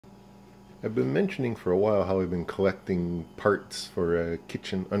I've been mentioning for a while how I've been collecting parts for a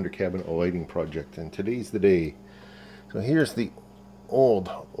kitchen under cabinet lighting project, and today's the day. So here's the old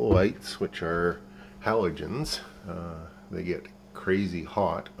lights, which are halogens. They get crazy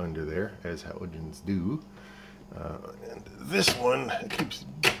hot under there, as halogens do. And this one keeps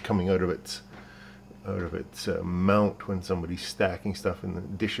coming out of its mount when somebody's stacking stuff in the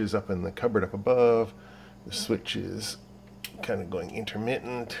dishes up in the cupboard up above. The switch is kind of going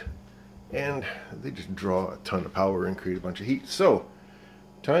intermittent, and they just draw a ton of power and create a bunch of heat. So,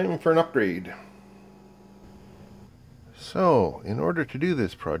 time for an upgrade. So, in order to do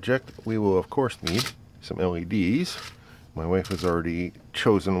this project, we will of course need some LEDs. My wife has already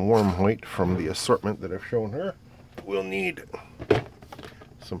chosen warm white from the assortment that I've shown her. We'll need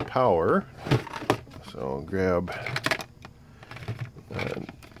some power. So I'll grab,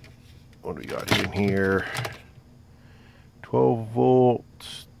 what do we got in here? 12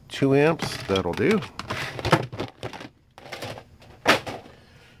 volts, 2 amps, that'll do.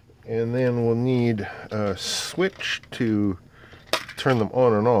 And then we'll need a switch to turn them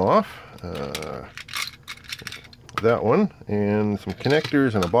on and off. That one, and some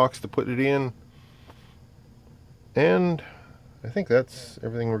connectors and a box to put it in. And I think that's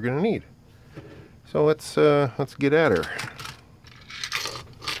everything we're going to need. So let's get at her.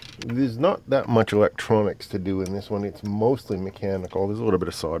 There's not that much electronics to do in this one. It's mostly mechanical. There's a little bit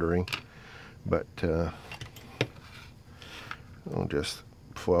of soldering, but I'll just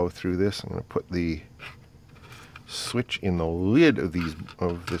flow through this. I'm going to put the switch in the lid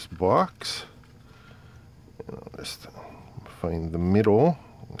of this box. And I'll just find the middle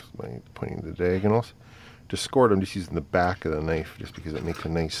by pointing the diagonals. To score it, I'm just using the back of the knife just because it makes a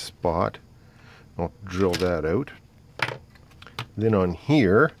nice spot. I'll drill that out. Then on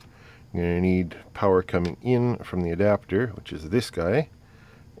here, I'm going to need power coming in from the adapter, which is this guy,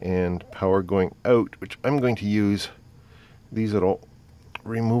 and power going out, which I'm going to use these little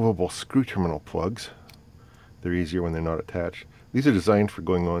removable screw terminal plugs. They're easier when they're not attached. These are designed for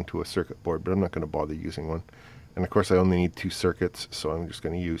going onto a circuit board, but I'm not going to bother using one. And of course I only need 2 circuits, so I'm just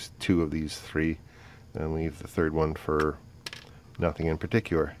going to use 2 of these 3 and leave the third one for nothing in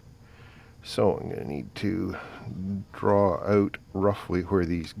particular. So I'm going to need to draw out roughly where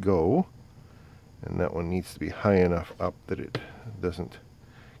these go, and that one needs to be high enough up that it doesn't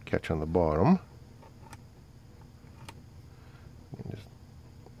catch on the bottom. And just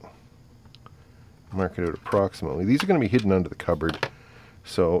mark it out approximately. These are going to be hidden under the cupboard,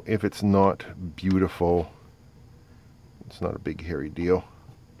 so if it's not beautiful, it's not a big hairy deal.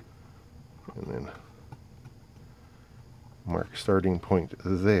 And then mark starting point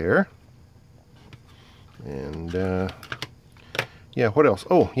there. And yeah, what else?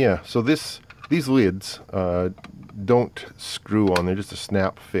 Oh yeah, so these lids don't screw on, they're just a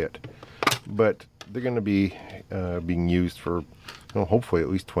snap fit, but they're going to be being used for hopefully at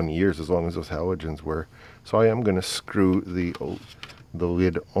least 20 years, as long as those halogens were. So I am going to screw the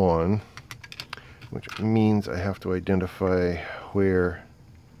lid on, which means I have to identify where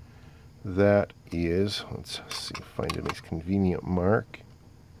that is. Let's see, find a nice convenient mark.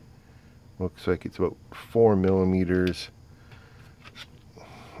 Looks like it's about 4 millimeters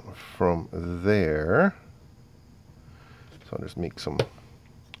from there. So I'll just make some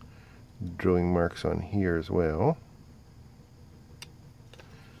drilling marks on here as well.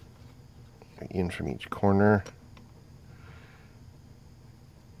 In from each corner.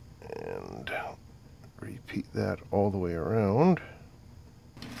 And repeat that all the way around.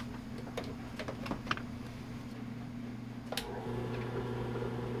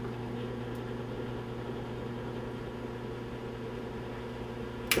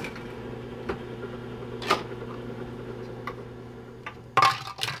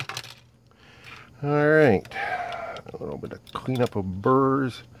 Alright, a little bit of cleanup of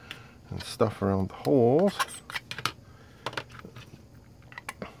burrs and stuff around the holes.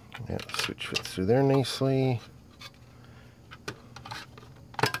 Yeah, the switch fits through there nicely.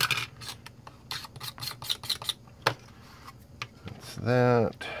 That's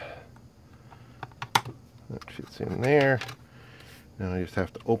that. That fits in there. Now I just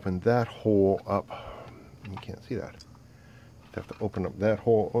have to open that hole up. You can't see that. Have to open up that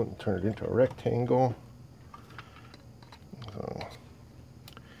hole and turn it into a rectangle. So,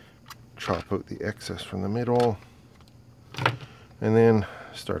 chop out the excess from the middle, and then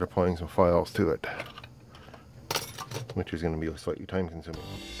start applying some files to it, which is going to be slightly time consuming.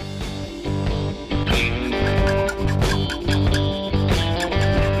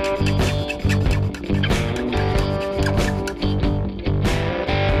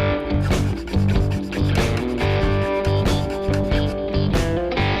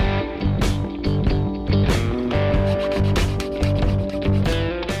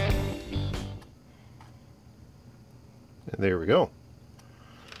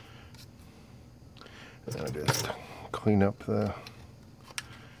 clean up the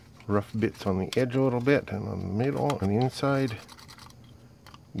rough bits on the edge a little bit, and on the middle and the inside.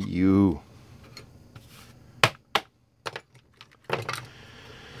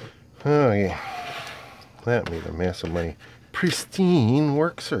 Oh yeah, that made a mess of my pristine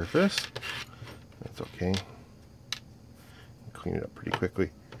work surface. That's okay. Clean it up pretty quickly.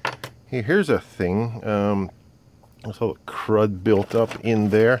 Hey, here's a thing. There's all the crud built up in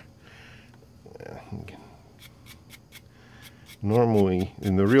there. Normally,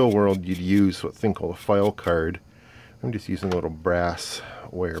 in the real world, you'd use what thing called a file card. I'm just using a little brass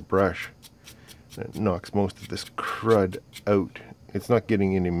wire brush. It knocks most of this crud out. It's not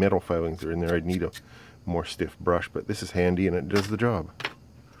getting any metal filings that are in there. I'd need a more stiff brush, but this is handy and it does the job.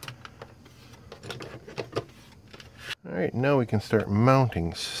 Alright, now we can start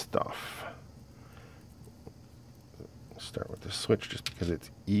mounting stuff. Start with the switch just because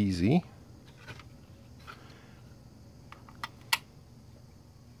it's easy.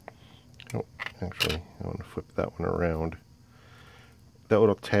 Oh, actually, I want to flip that one around. That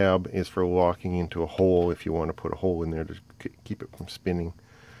little tab is for locking into a hole if you want to put a hole in there to keep it from spinning.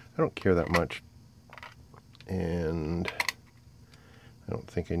 I don't care that much. And I don't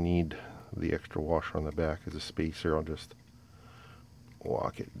think I need the extra washer on the back as a spacer. I'll just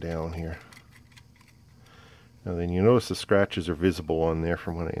lock it down here. Now then you notice the scratches are visible on there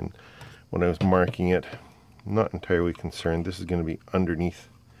from when I was marking it. I'm not entirely concerned. This is going to be underneath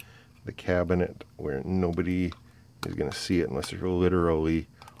the cabinet where nobody is going to see it unless you're literally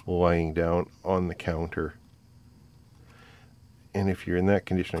lying down on the counter. And if you're in that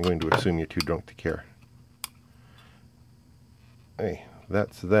condition, I'm going to assume you're too drunk to care. Hey,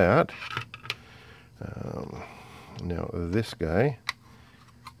 that's that. Now this guy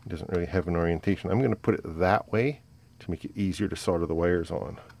doesn't really have an orientation. I'm going to put it that way to make it easier to solder the wires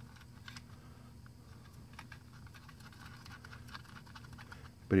on.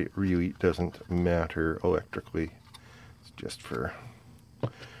 But it really doesn't matter electrically. It's just for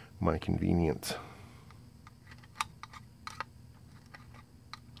my convenience.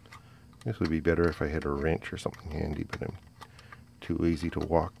 This would be better if I had a wrench or something handy, but I'm too lazy to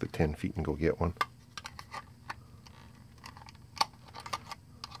walk the 10 feet and go get one.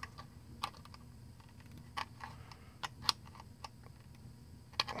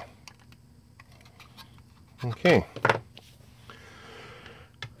 Okay.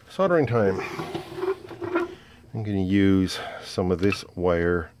 Soldering time. I'm going to use some of this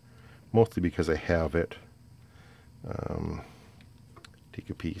wire, mostly because I have it. Take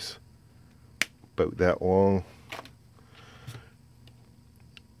a piece about that long.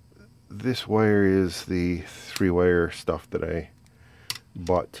 This wire is the 3-wire stuff that I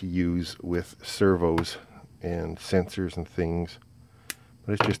bought to use with servos and sensors and things,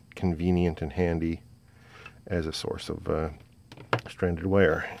 but it's just convenient and handy as a source of stranded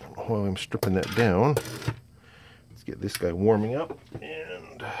wire. While I'm stripping that down, let's get this guy warming up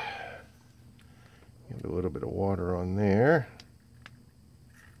and get a little bit of water on there.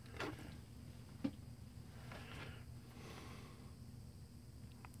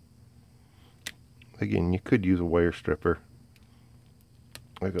 Again, you could use a wire stripper.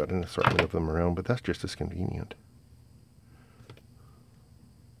 I got an assortment of them around, but that's just as convenient.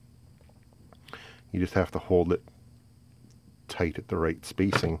 You just have to hold it tight at the right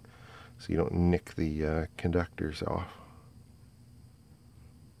spacing so you don't nick the conductors off.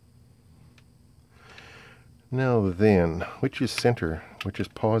 Now then, which is center, which is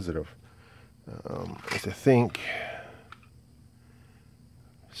positive? I think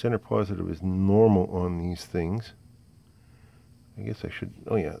center positive is normal on these things. I guess I should,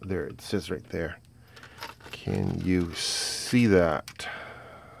 oh yeah, there, it says right there. Can you see that?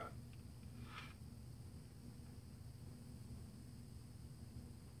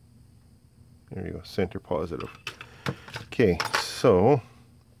 There you go, center positive. Okay, so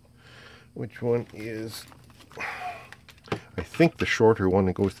which one is, I think the shorter one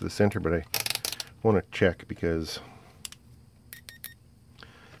that goes to the center, but I want to check because,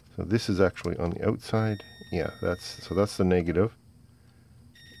 so this is actually on the outside. Yeah, that's the negative.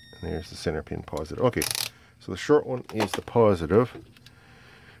 And there's the center pin positive. Okay, so the short one is the positive.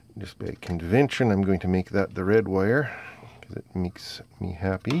 Just by convention, I'm going to make that the red wire because it makes me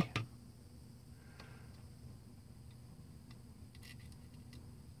happy.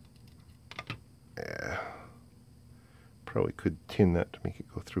 Yeah. Probably could tin that to make it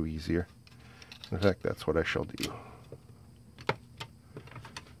go through easier. In fact, that's what I shall do.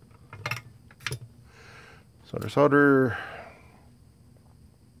 Solder, solder.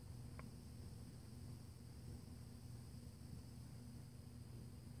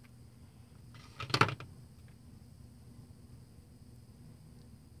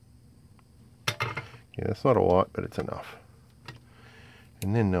 Yeah, that's not a lot, but it's enough.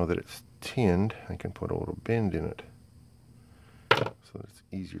 And then now that it's tinned, I can put a little bend in it so that it's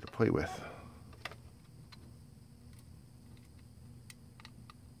easier to play with.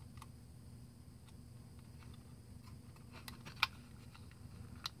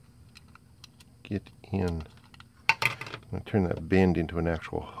 Get in. I'm going to turn that bend into an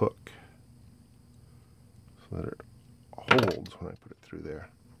actual hook so that it holds when I put it through there.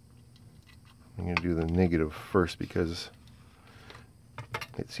 I'm going to do the negative first because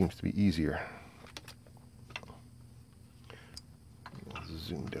it seems to be easier.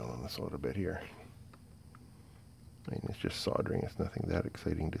 Zoom down on this a little bit here. I mean, it's just soldering. It's nothing that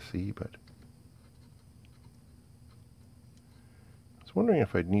exciting to see, but I was wondering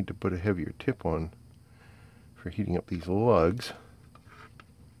if I'd need to put a heavier tip on for heating up these lugs.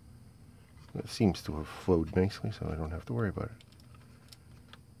 It seems to have flowed nicely, so I don't have to worry about it.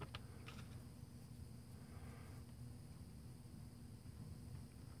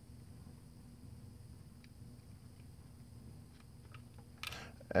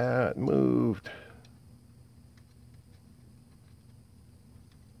 It moved.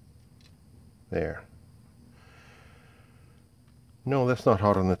 There. No, that's not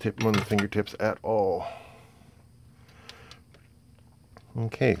hot on the tip, on the fingertips at all.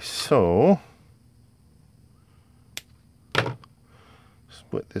 Okay, so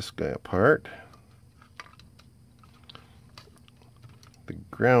split this guy apart. The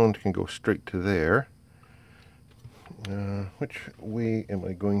ground can go straight to there. Which way am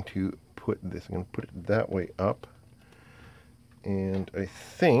I going to put this? I'm going to put it that way up. And I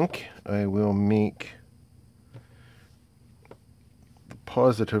think I will make the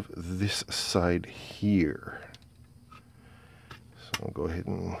positive this side here. So I'll go ahead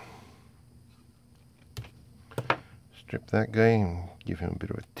and strip that guy and give him a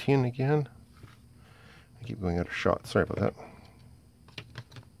bit of a tin again. I keep going out of shot. Sorry about that.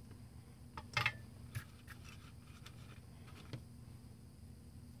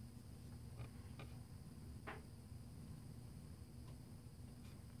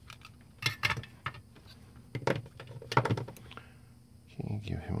 Okay,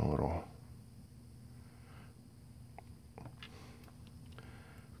 give him a little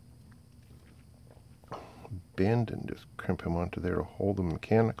bend and just crimp him onto there to hold him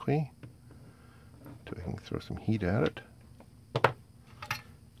mechanically so I can throw some heat at it.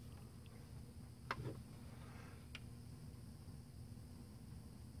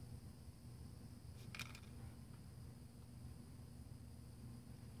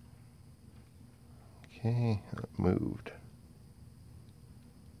 Okay, it moved.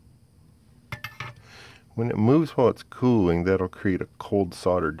 When it moves while it's cooling, that'll create a cold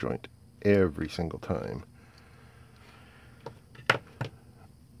solder joint every single time.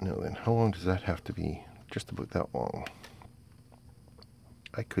 Now then, how long does that have to be? Just about that long.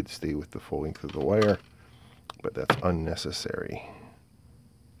 I could stay with the full length of the wire, but that's unnecessary.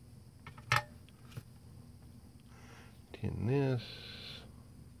 Tin this.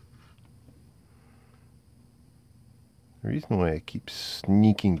 The reason why I keep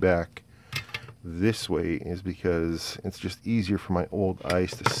sneaking back this way is because it's just easier for my old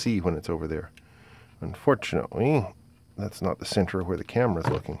eyes to see when it's over there. Unfortunately, that's not the center of where the camera is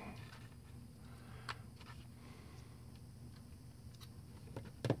looking.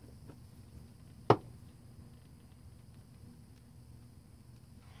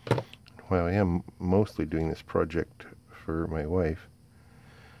 While I am mostly doing this project for my wife,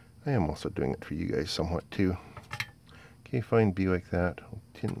 I am also doing it for you guys somewhat too. Okay, fine, be like that. I'll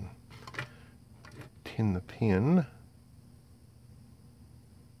tin the pin.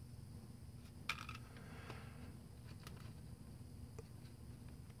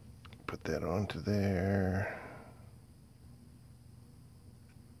 Put that onto there.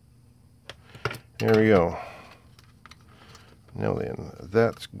 There we go. Now then,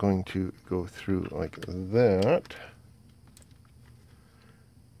 that's going to go through like that.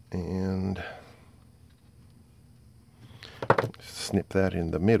 And snip that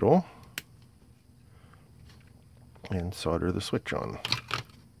in the middle. And solder the switch on.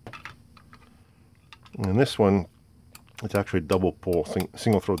 And this one, it's actually double pull,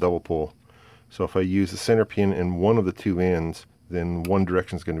 single throw double pull. So if I use the center pin in one of the two ends, then one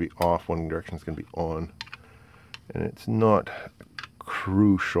direction is going to be off, one direction is going to be on. And it's not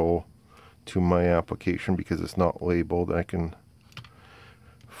crucial to my application because it's not labeled. I can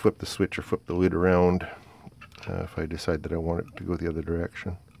flip the switch or flip the lid around if I decide that I want it to go the other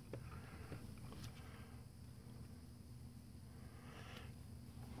direction.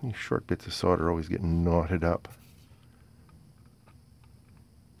 These short bits of solder always get knotted up.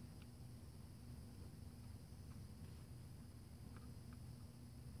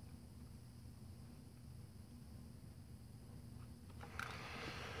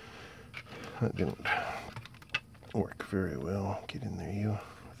 That didn't work very well. Get in there, you.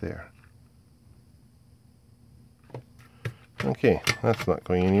 There. Okay, that's not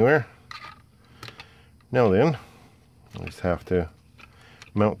going anywhere. Now then, I just have to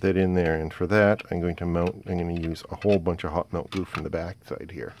mount that in there, and for that I'm going to use a whole bunch of hot melt glue from the back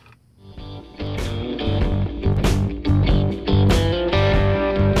side here.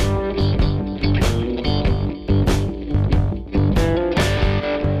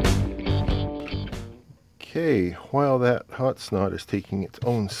 Okay, while that hot snot is taking its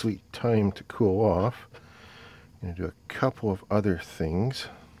own sweet time to cool off, I'm going to do a couple of other things.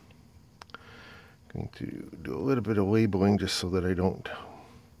 I'm going to do a little bit of labeling just so that I don't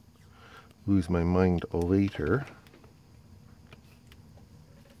lose my mind later.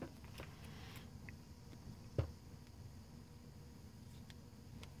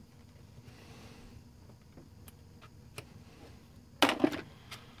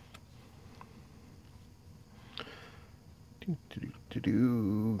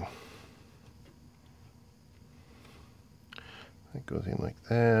 That goes in like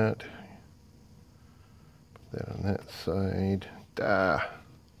that. Put that on that side.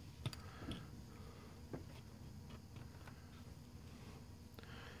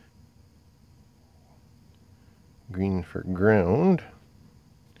 Green for ground.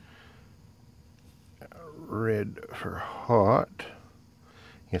 Red for hot.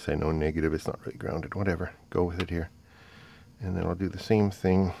 Yes, I know negative, it's not really grounded. Whatever, go with it here. And then I'll do the same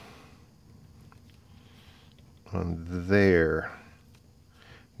thing on there.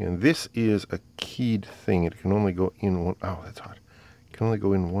 And this is a keyed thing. It can only go in one. Oh, that's hot. It can only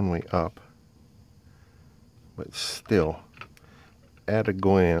go in one way up. But still, at a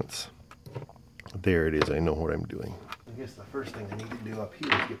glance, there it is. I know what I'm doing. I guess the first thing I need to do up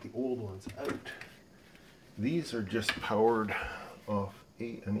here is get the old ones out. These are just powered off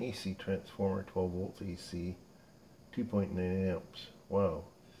an AC transformer, 12 volts AC, 2.9 amps. Wow,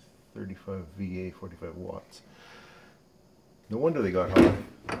 35 VA, 45 watts. No wonder they got hot.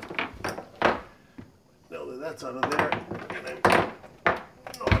 Now that that's out of there, and I'm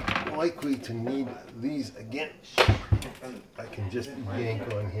not likely to need these again, I can just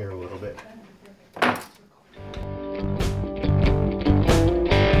yank on here a little bit.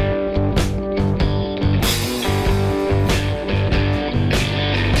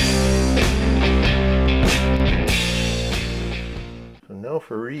 So now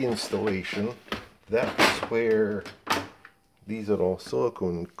for reinstallation, that's where these little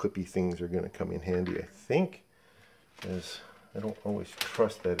silicone clippy things are going to come in handy, I think, as I don't always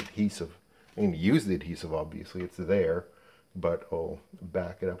trust that adhesive. I'm going to use the adhesive, obviously, it's there, but I'll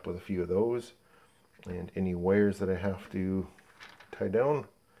back it up with a few of those, and any wires that I have to tie down,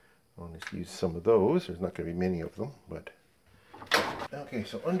 I'll just use some of those. There's not going to be many of them, but... Okay,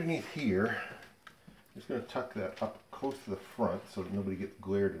 so underneath here, I'm just going to tuck that up close to the front so that nobody gets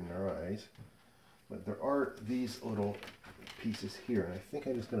glared in their eyes. But there are these little pieces here, and I think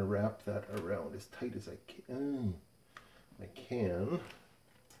I'm just going to wrap that around as tight as I can, and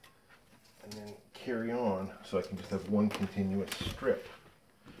then carry on so I can just have one continuous strip.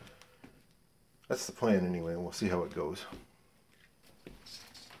 That's the plan anyway, and we'll see how it goes.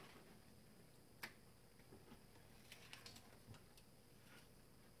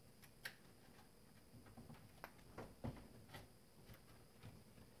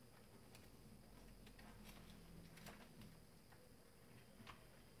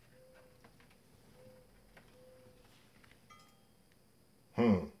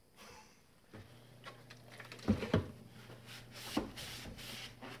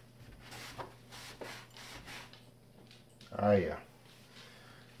 Yeah,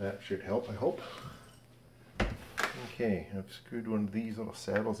 that should help, I hope. Okay, I've screwed one of these little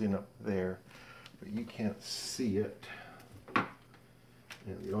saddles in up there, but you can't see it.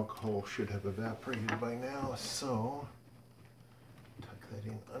 And the alcohol should have evaporated by now, so tuck that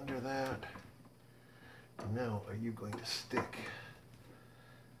in under that. And now, are you going to stick?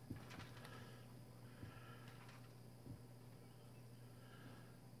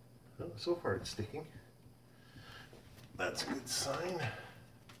 Oh, so far it's sticking. That's a good sign.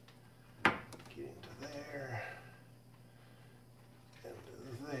 Get into there and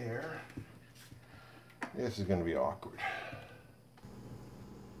there. This is going to be awkward.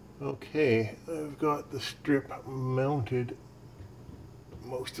 Okay, I've got the strip mounted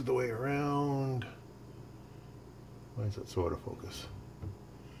most of the way around. Why is that so out of focus?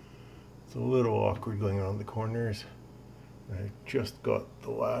 It's a little awkward going around the corners. I just got the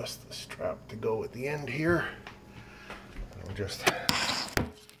last strap to go at the end here. I'll just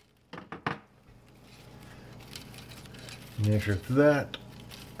measure that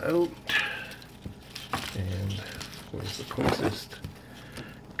out. And of course the closest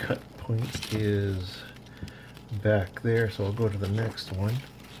cut point is back there, so I'll go to the next one,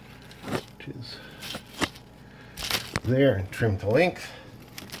 which is there, and trim to length,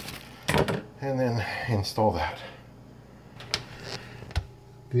 and then install that.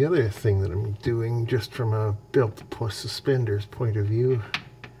 The other thing that I'm doing, just from a belt plus suspenders point of view,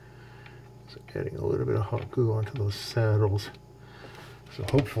 is adding a little bit of hot glue onto those saddles. So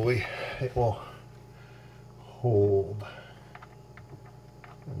hopefully it will hold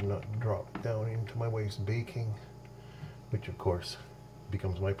and not drop down into my waist baking, which of course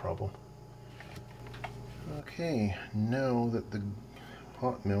becomes my problem. Okay, now that the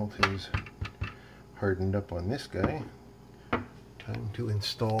hot melt is hardened up on this guy, time to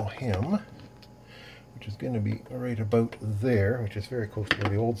install him, which is going to be right about there, which is very close to where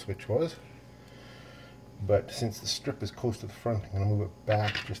the old switch was. But since the strip is close to the front, I'm going to move it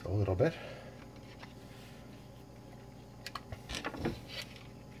back just a little bit.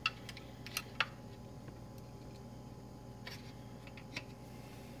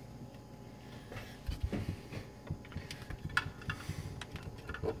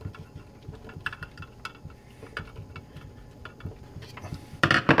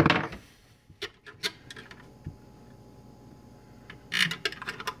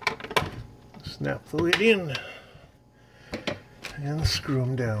 Snap the lid in and screw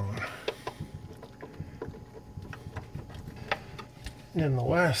them down. And the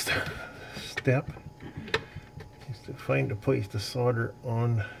last step is to find a place to solder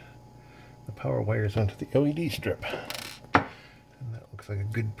on the power wires onto the LED strip. And that looks like a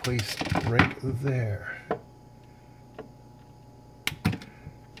good place right there.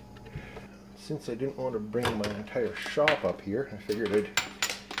 Since I didn't want to bring my entire shop up here, I figured I'd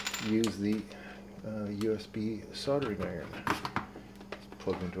use the USB soldering iron. Just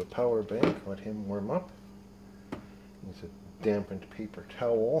plug into a power bank, let him warm up. Use a dampened paper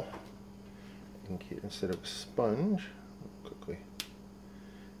towel instead of a sponge. I'll quickly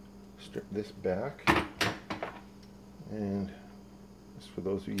strip this back. And just for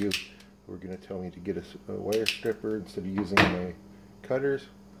those of you who are going to tell me to get a wire stripper instead of using my cutters,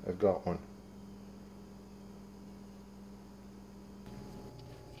 I've got one.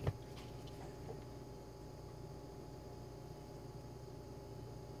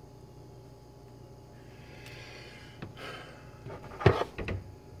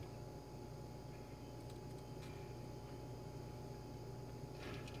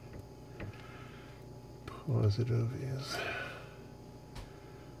 Positive is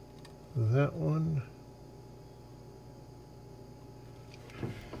that one.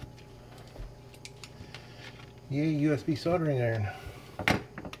 Yay, USB soldering iron.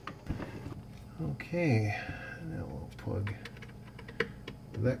 Okay, now we'll plug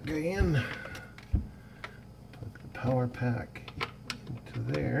that guy in. Plug the power pack into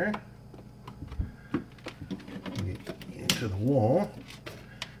there. Get into the wall.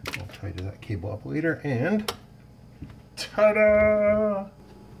 I'll try to that cable up later, and ta-da!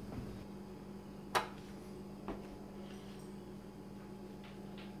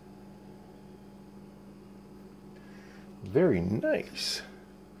 Very nice.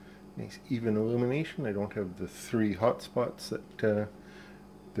 Nice even illumination. I don't have the 3 hot spots that there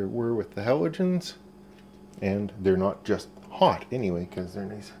were with the halogens, and they're not just hot anyway because they're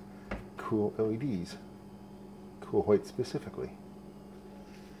nice cool LEDs. Cool white specifically.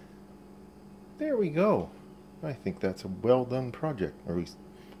 There we go. I think that's a well done project, or at least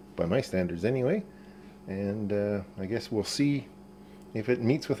by my standards anyway, and I guess we'll see if it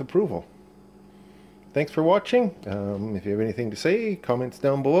meets with approval. Thanks for watching. If you have anything to say, comments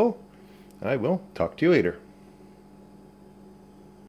down below. I will talk to you later.